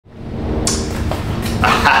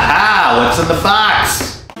what's in the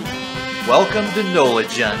box? Welcome to NOLA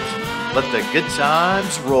Gent. Let the good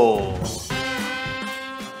times roll.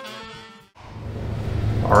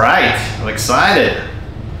 All right, I'm excited.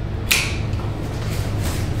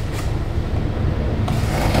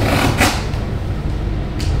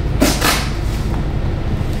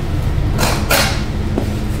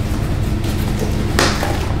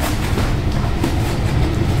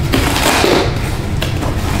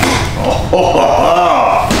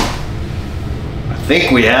 I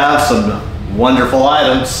think we have some wonderful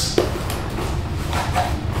items.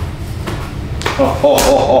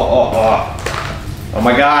 Oh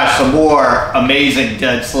my gosh, some more amazing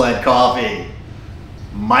Dead Sled Coffee.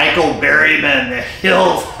 Michael Berryman, The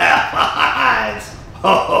Hills Have Eyes.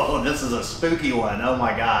 Oh, this is a spooky one. Oh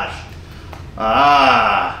my gosh.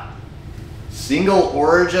 Single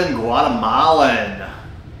origin Guatemalan.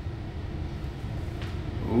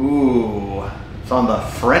 Ooh, it's on the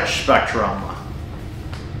French spectrum.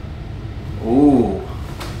 Ooh.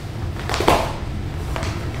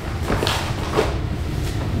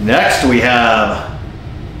 Next we have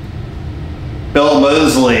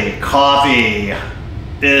Mosely, Coffee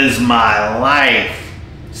is My Life.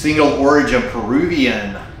 Single origin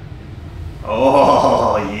Peruvian.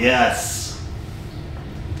 Oh, yes.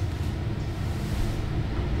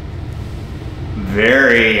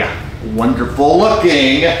 Very wonderful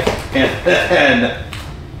looking. And then,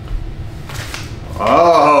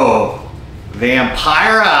 oh,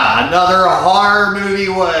 Vampira, another horror movie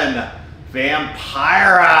one.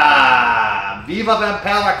 Vampira, Viva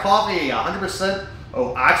Vampira Coffee, 100%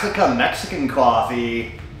 Oaxaca Mexican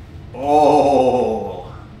coffee.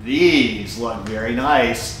 Oh, these look very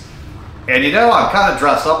nice. And you know, I'm kind of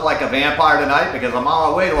dressed up like a vampire tonight because I'm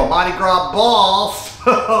on my way to a Mardi Gras ball.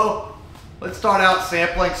 So let's start out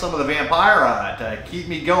sampling some of the Vampira to keep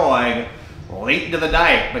me going late into the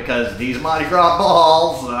night, because these Mardi Gras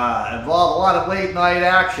balls involve a lot of late night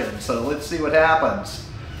action. So let's see what happens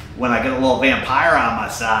when I get a little Vampira on my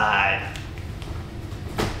side.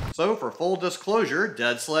 So for full disclosure,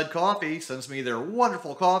 Dead Sled Coffee sends me their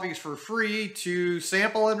wonderful coffees for free to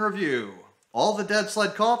sample and review. All the Dead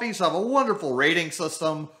Sled coffees have a wonderful rating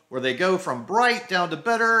system where they go from bright down to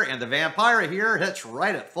bitter, and the Vampira here hits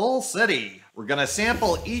right at full city. We're gonna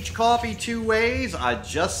sample each coffee 2 ways. I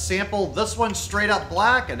just sampled this one straight up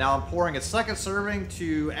black, and now I'm pouring a second serving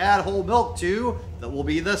to add whole milk to. That will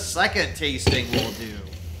be the second tasting we'll do.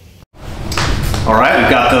 All right, we've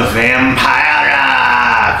got the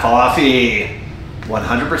Vampira Coffee,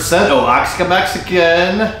 100% Oaxaca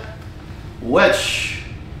Mexican, which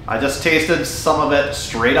I just tasted some of it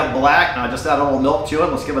straight up black, and I just added a little milk to it.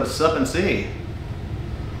 Let's give it a sip and see.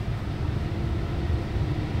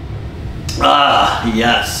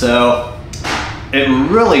 Yes, so it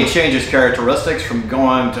really changes characteristics from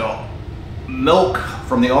going to milk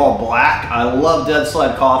from the all black. I love Dead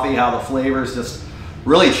Sled Coffee, how the flavors just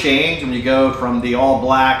really change when you go from the all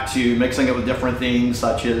black to mixing it with different things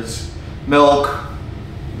such as milk,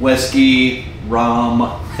 whiskey, rum,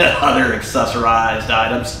 other accessorized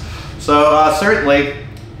items. So certainly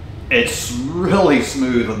it's really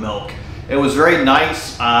smooth with milk. It was very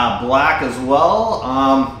nice black as well.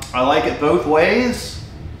 I like it both ways.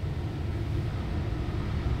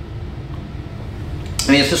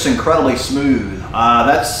 I mean, it's just incredibly smooth.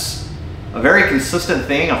 That's a very consistent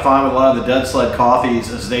thing I find with a lot of the Dead Sled coffees,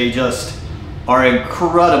 is they just are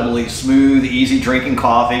incredibly smooth, easy drinking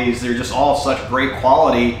coffees. They're just all such great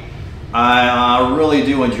quality. I really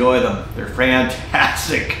do enjoy them. They're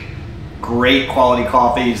fantastic, great quality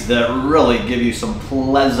coffees that really give you some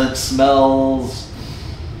pleasant smells.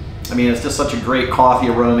 I mean, it's just such a great coffee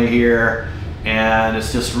aroma here, and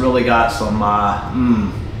it's just really got some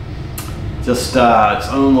its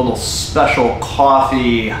own little special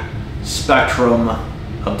coffee spectrum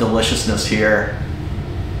of deliciousness here.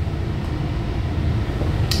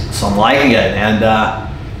 So I'm liking it, and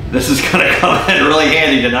this is going to come in really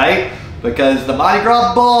handy tonight, because the Mardi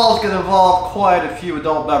Gras ball is going to involve quite a few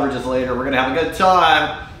adult beverages later. We're going to have a good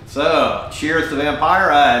time. So cheers to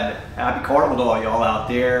Vampira, and happy carnival to all y'all out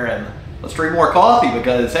there, and let's drink more coffee,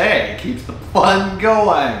 because hey, it keeps the fun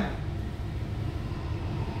going.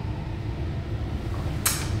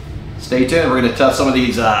 Stay tuned, we're going to test some of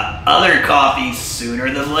these other coffees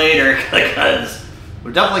sooner than later, because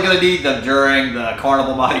we're definitely going to need them during the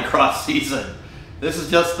Carnival Mardi Gras season. This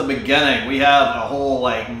is just the beginning. We have a whole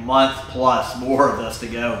month plus more of this to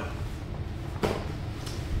go.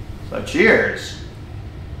 So cheers.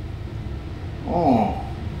 Oh,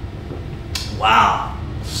 wow,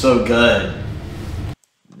 so good.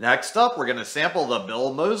 Next up, we're going to sample the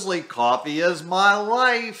Mosely Coffee is My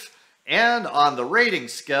Life. And on the rating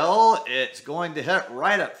scale, it's going to hit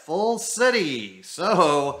right at full city.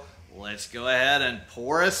 So let's go ahead and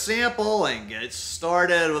pour a sample and get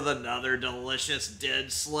started with another delicious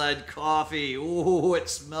Dead Sled Coffee. Ooh, it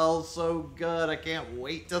smells so good. I can't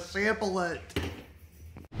wait to sample it.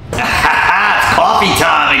 It's coffee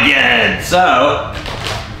time again. So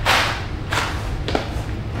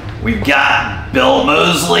we've got Bill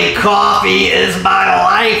Mosely Coffee is my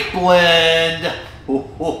life blend.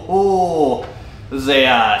 This is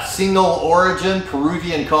a single origin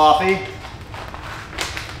Peruvian coffee.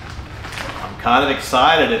 I'm kind of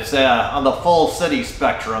excited. It's on the full city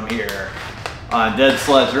spectrum here on Dead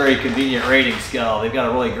Sled's very convenient rating scale. They've got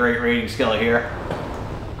a really great rating scale here.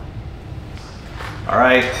 All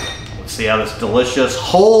right, let's see how this delicious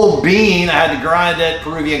whole bean, I had to grind it,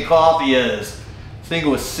 Peruvian coffee is. This thing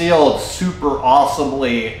was sealed super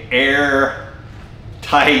awesomely, airtight,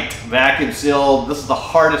 vacuum sealed. This is the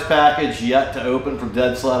hardest package yet to open from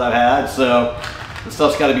Dead Sled I've had, so this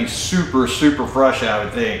stuff's got to be super, super fresh, I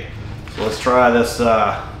would think. So let's try this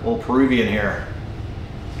little Peruvian here.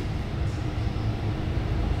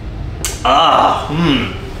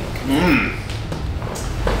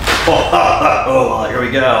 Oh, here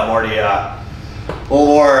we go. I'm already a little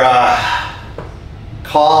more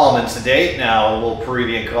calm and sedate now with a little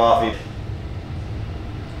Peruvian coffee.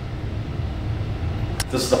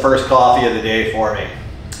 This is the first coffee of the day for me.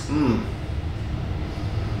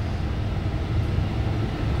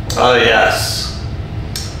 Oh yes.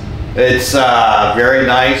 It's very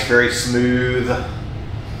nice, very smooth.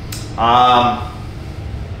 Got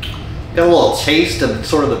a little taste of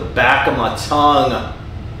sort of the back of my tongue.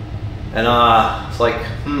 And it's like,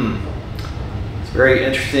 it's a very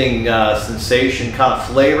interesting sensation, kind of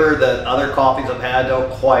flavor that other coffees I've had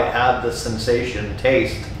don't quite have the sensation,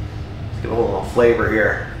 taste. Let's give it a little flavor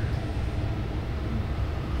here.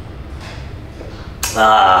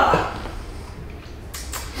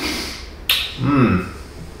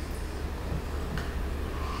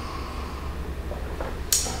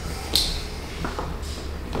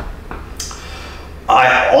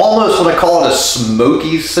 I almost want to call it a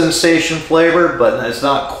smoky sensation flavor, but it's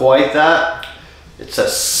not quite that. It's a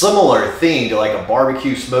similar thing to like a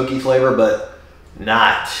barbecue smoky flavor, but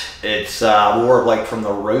not. It's more of like from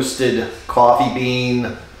the roasted coffee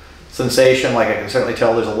bean sensation. Like I can certainly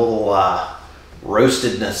tell there's a little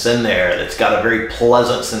roastedness in there that's got a very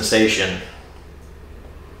pleasant sensation.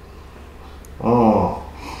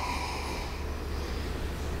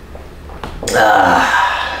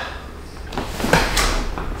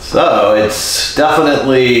 So it's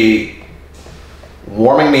definitely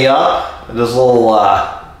warming me up. It is a little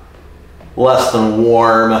less than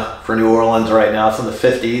warm for New Orleans right now. It's in the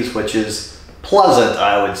 50s, which is pleasant,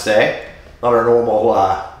 I would say. Not our normal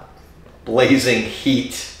blazing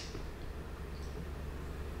heat.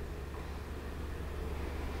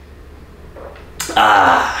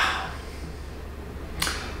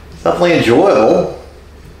 It's definitely enjoyable.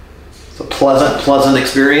 It's a pleasant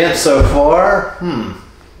experience so far.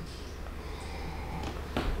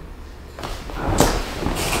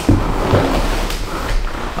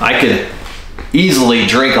 I could easily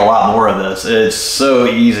drink a lot more of this. It's so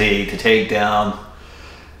easy to take down.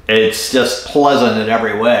 It's just pleasant in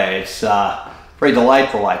every way. It's very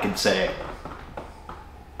delightful, I could say.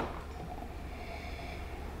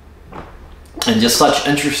 And just such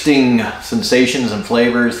interesting sensations and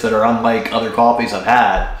flavors that are unlike other coffees I've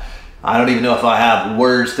had. I don't even know if I have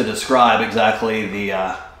words to describe exactly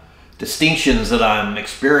the distinctions that I'm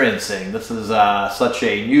experiencing. This is such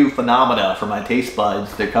a new phenomena for my taste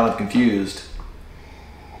buds. They're kind of confused.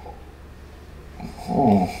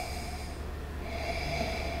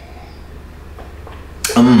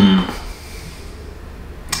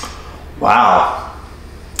 Wow.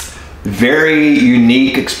 Very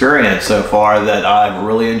unique experience so far that I've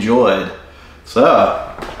really enjoyed.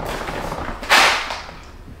 So,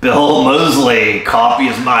 Bill Mosely, Coffee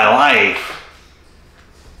is My Life,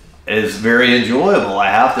 is very enjoyable, I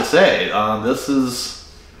have to say. This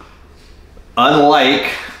is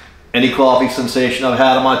unlike any coffee sensation I've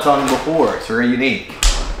had on my tongue before. It's very unique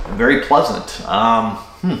and very pleasant. I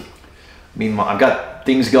mean, I've got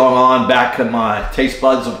things going on back in my taste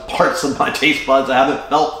buds and parts of my taste buds I haven't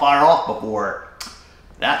felt fire off before.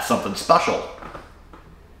 That's something special.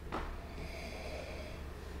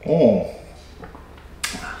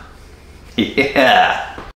 Yeah.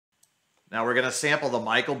 Now we're going to sample the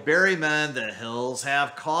Michael Berryman, The Hills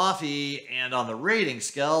Have Coffee, and on the rating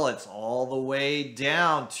scale, it's all the way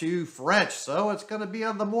down to French, so it's going to be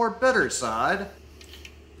on the more bitter side.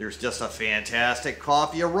 There's just a fantastic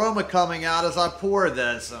coffee aroma coming out as I pour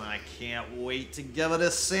this, and I can't wait to give it a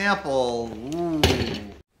sample. Ooh.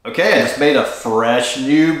 Okay, I just made a fresh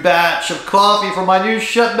new batch of coffee for my new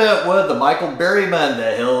shipment with the Michael Berryman,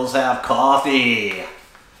 The Hills Have Coffee.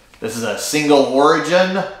 This is a single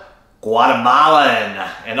origin Guatemalan,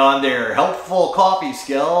 and on their helpful coffee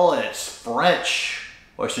scale, it's French,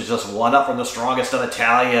 which is just one up from the strongest of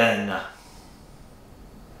Italian.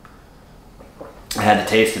 I had to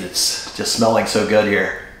taste it. It's just smelling so good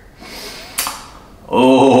here.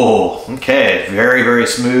 Oh, okay. Very, very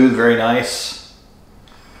smooth, very nice.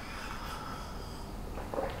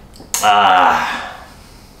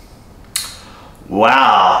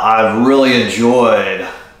 Wow, I've really enjoyed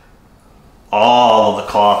all of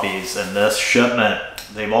the coffees in this shipment.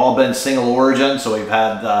 They've all been single origin, so we've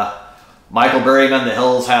had Michael Berryman, The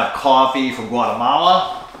Hills Have Coffee from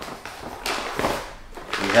Guatemala.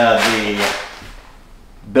 We had the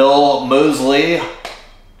Bill Mosely,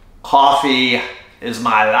 Coffee is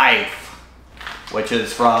My Life, which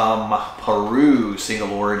is from Peru,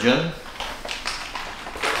 single origin.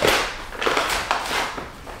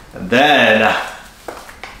 And then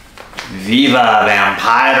Viva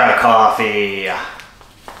Vampira Coffee,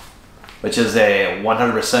 which is a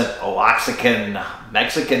 100% Oaxacan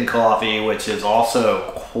Mexican coffee, which is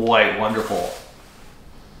also quite wonderful.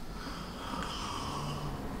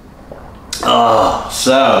 Oh,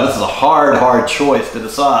 so this is a hard choice to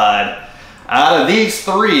decide out of these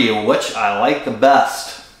three which I like the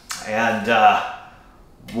best. And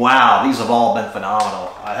wow, these have all been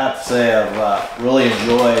phenomenal. I have to say I've really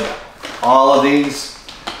enjoyed all of these.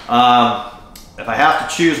 If I have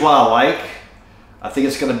to choose one I like, I think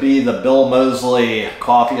it's going to be the Bill Mosely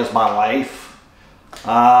Coffee is My Life.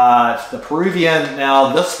 It's the Peruvian.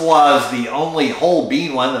 Now, this was the only whole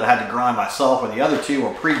bean one that I had to grind myself, where the other two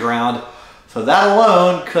were pre-ground. So that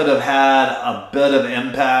alone could have had a bit of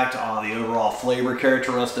impact on the overall flavor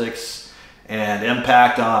characteristics and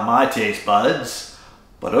impact on my taste buds.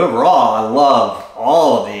 But overall, I love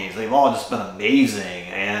all of these. They've all just been amazing.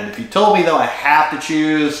 And if you told me though I have to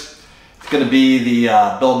choose, it's going to be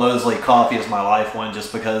the Bill Mosely Coffee is My Life one,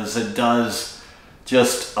 just because it does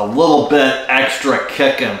just a little bit extra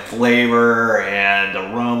kick and flavor and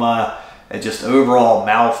aroma. And just overall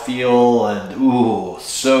mouthfeel, and ooh,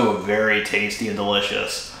 so very tasty and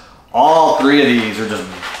delicious. All three of these are just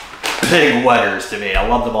big winners to me. I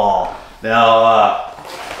love them all. Now, I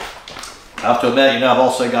have to admit, you know, I've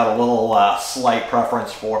also got a little slight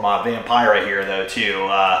preference for my Vampira here, though, too.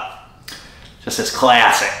 Just this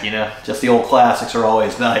classic, you know, just the old classics are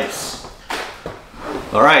always nice.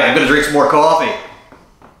 All right, I'm gonna drink some more coffee.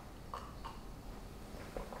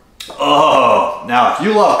 Oh, now if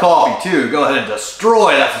you love coffee too, go ahead and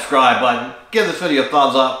destroy that subscribe button. Give this video a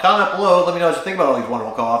thumbs up. Comment below. Let me know what you think about all these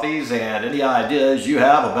wonderful coffees and any ideas you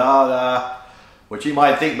have about what you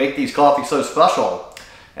might think make these coffees so special.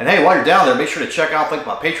 And hey, while you're down there, make sure to check out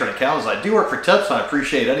my Patreon account, as I do work for tips and I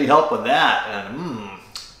appreciate any help with that. And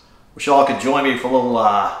wish you all could join me for a little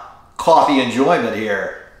coffee enjoyment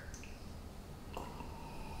here.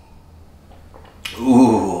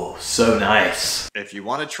 Ooh, so nice. If you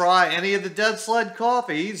want to try any of the Dead Sled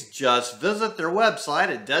coffees, just visit their website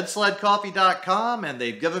at deadsledcoffee.com, and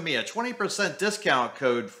they've given me a 20% discount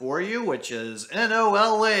code for you, which is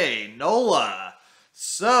NOLA, NOLA.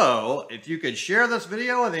 So, if you could share this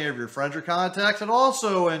video with any of your friends or contacts that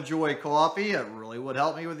also enjoy coffee, it really would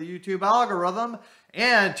help me with the YouTube algorithm.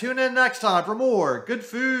 And tune in next time for more good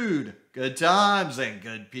food, good times, and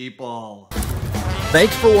good people.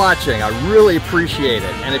 Thanks for watching. I really appreciate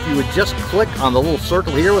it. And if you would just click on the little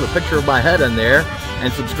circle here with a picture of my head in there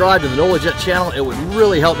and subscribe to the NOLA Gent channel, it would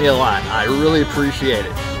really help me a lot. I really appreciate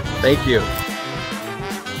it. Thank you.